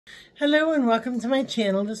Hello and welcome to my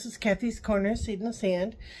channel. This is Kathy's Corner, Seed in the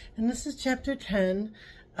Sand, and this is chapter 10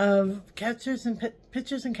 of Pitchers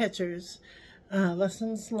and Catchers,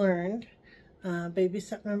 Lessons Learned, baby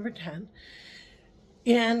step number 10.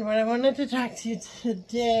 And what I wanted to talk to you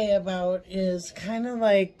today about is kind of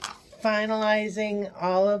like finalizing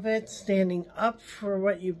all of it, standing up for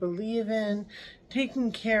what you believe in,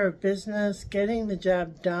 taking care of business, getting the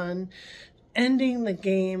job done, ending the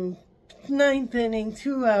game. 9th inning,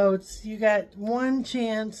 2 outs. You got one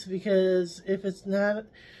chance, because if it's not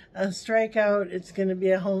a strikeout, it's going to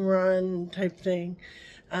be a home run type thing.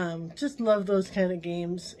 Just love those kind of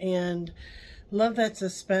games and love that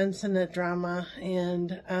suspense and that drama.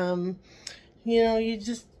 And, you know, you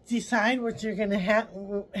just decide what you're going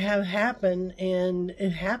to have happen, and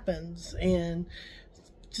it happens. And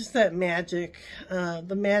just that magic,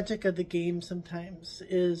 the magic of the game sometimes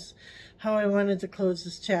is how I wanted to close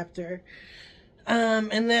this chapter.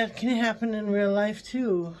 And that can happen in real life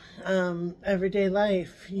too. Everyday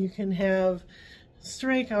life. You can have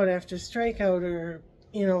strikeout after strikeout, or,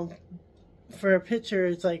 you know, for a pitcher,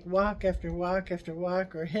 it's like walk after walk after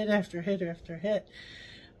walk, or hit after hit after hit.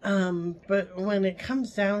 But when it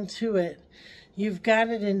comes down to it, you've got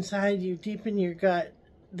it inside you, deep in your gut,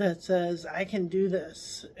 that says, I can do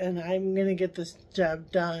this, and I'm going to get this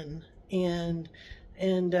job done. And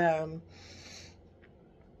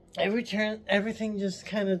everything just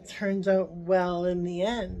kind of turns out well in the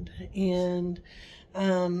end. And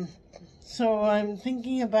so I'm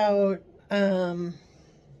thinking about,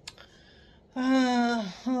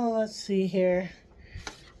 let's see here.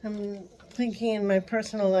 I'm thinking in my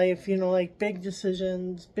personal life, you know, like big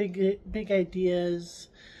decisions, big ideas,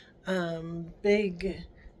 big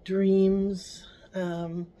dreams,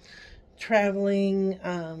 traveling,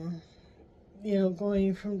 you know,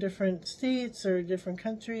 going from different states or different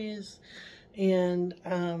countries, and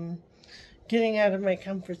getting out of my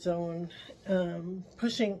comfort zone,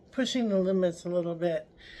 pushing the limits a little bit.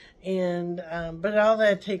 And but all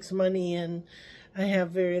that takes money, and I have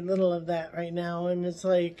very little of that right now. And it's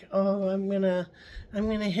like, oh, I'm gonna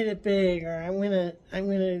hit it big, or I'm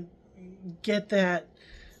gonna get that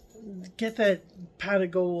pot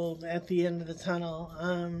of gold at the end of the tunnel.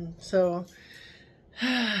 So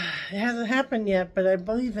it hasn't happened yet, but I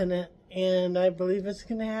believe in it, and I believe it's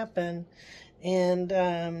going to happen. And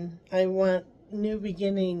I want new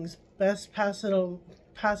beginnings, best possible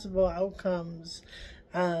outcomes,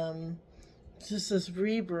 just this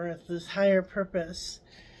rebirth, this higher purpose.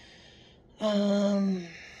 And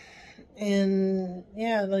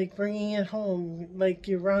yeah, like bringing it home, like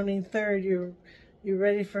you're rounding third, you're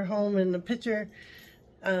ready for home, and the pitcher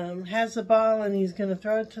has the ball, and he's going to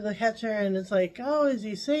throw it to the catcher, and it's like, oh, is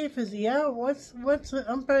he safe? Is he out? What's the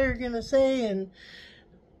umpire going to say? And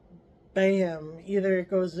bam, either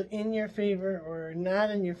it goes in your favor or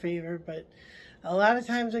not in your favor. But a lot of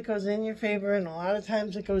times it goes in your favor, and a lot of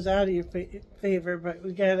times it goes out of your favor. But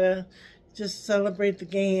we got to just celebrate the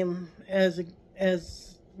game as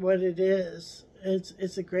what it is.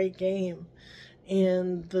 It's a great game.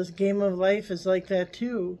 And this game of life is like that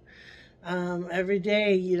too. Every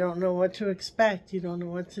day you don't know what to expect, you don't know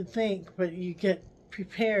what to think, but you get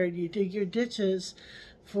prepared. You dig your ditches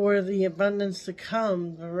for the abundance to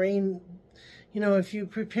come. The rain, you know, if you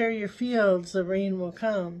prepare your fields, the rain will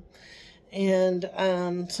come. And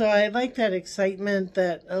so I like that excitement,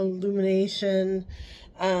 that illumination,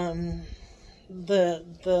 the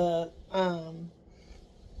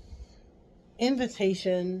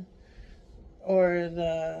invitation, or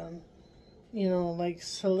the, you know, like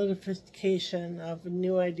solidification of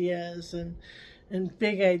new ideas and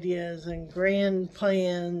big ideas and grand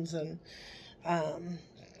plans, and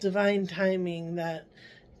divine timing that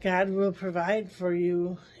God will provide for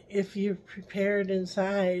you if you're prepared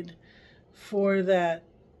inside for that,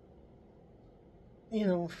 you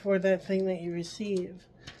know, for that thing that you receive.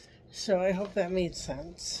 So I hope that made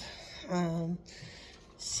sense.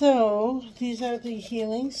 So these are the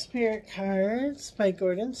Healing Spirit cards by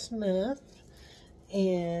Gordon Smith,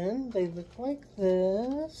 and they look like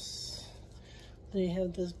this. They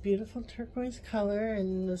have this beautiful turquoise color,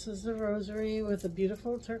 and this is the rosary with a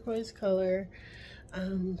beautiful turquoise color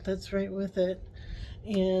that's right with it.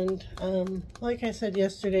 And like I said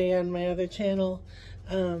yesterday on my other channel,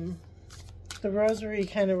 the rosary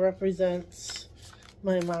kind of represents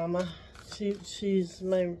my mama. She's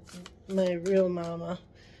my real mama.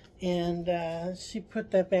 And she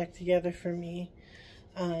put that back together for me.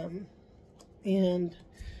 You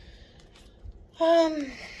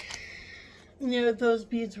know, those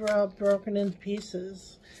beads were all broken into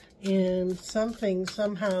pieces. And something,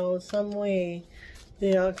 somehow, some way,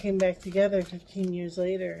 they all came back together 15 years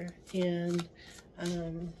later. And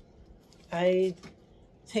I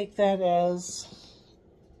take that as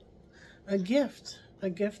a gift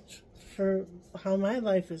for how my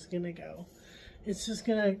life is going to go. It's just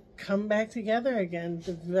going to come back together again.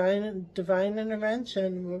 Divine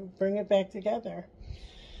intervention will bring it back together.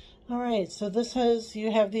 All right, so this says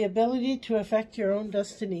you have the ability to affect your own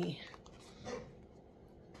destiny.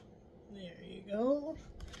 There you go.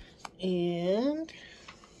 And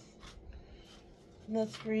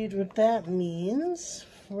let's read what that means.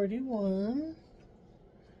 41.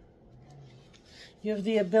 You have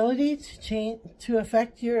the ability to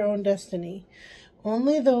affect your own destiny.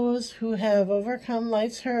 Only those who have overcome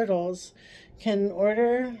life's hurdles can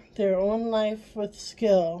order their own life with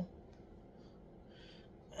skill.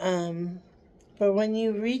 But when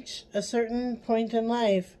you reach a certain point in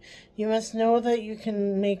life, you must know that you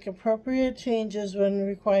can make appropriate changes when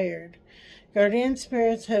required. Guardian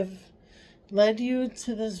spirits have led you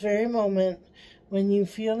to this very moment when you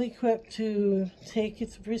feel equipped to take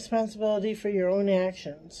responsibility for your own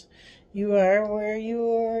actions. You are where you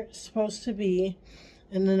are supposed to be,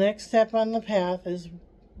 and the next step on the path is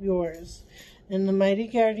yours. And the mighty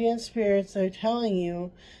guardian spirits are telling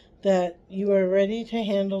you that you are ready to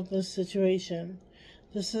handle this situation.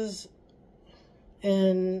 This is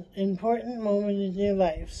an important moment in your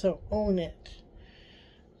life, so own it.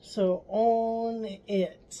 So own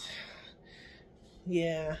it.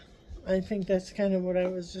 Yeah. I think that's kind of what I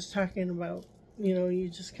was just talking about. You know, you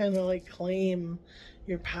just kind of like claim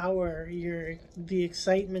your power, the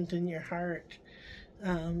excitement in your heart,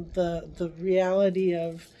 the reality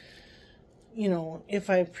of, you know,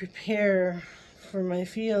 if I prepare for my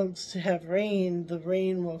fields to have rain, the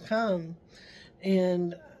rain will come.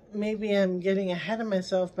 And maybe I'm getting ahead of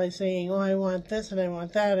myself by saying, oh, I want this and I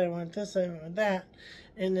want that, I want this, I want that,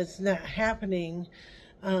 and it's not happening.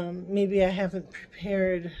 Maybe I haven't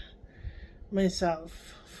prepared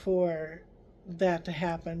myself for that to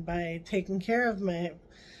happen by taking care of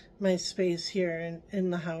my space here in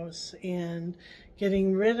the house and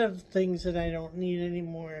getting rid of things that I don't need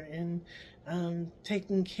anymore, and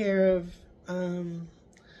taking care of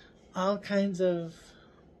all kinds of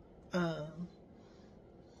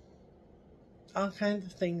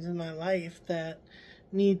things in my life that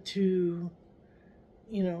need to,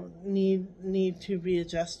 you know, need to be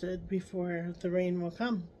adjusted before the rain will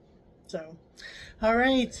come. So, all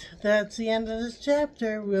right, that's the end of this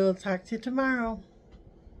chapter. We'll talk to you tomorrow.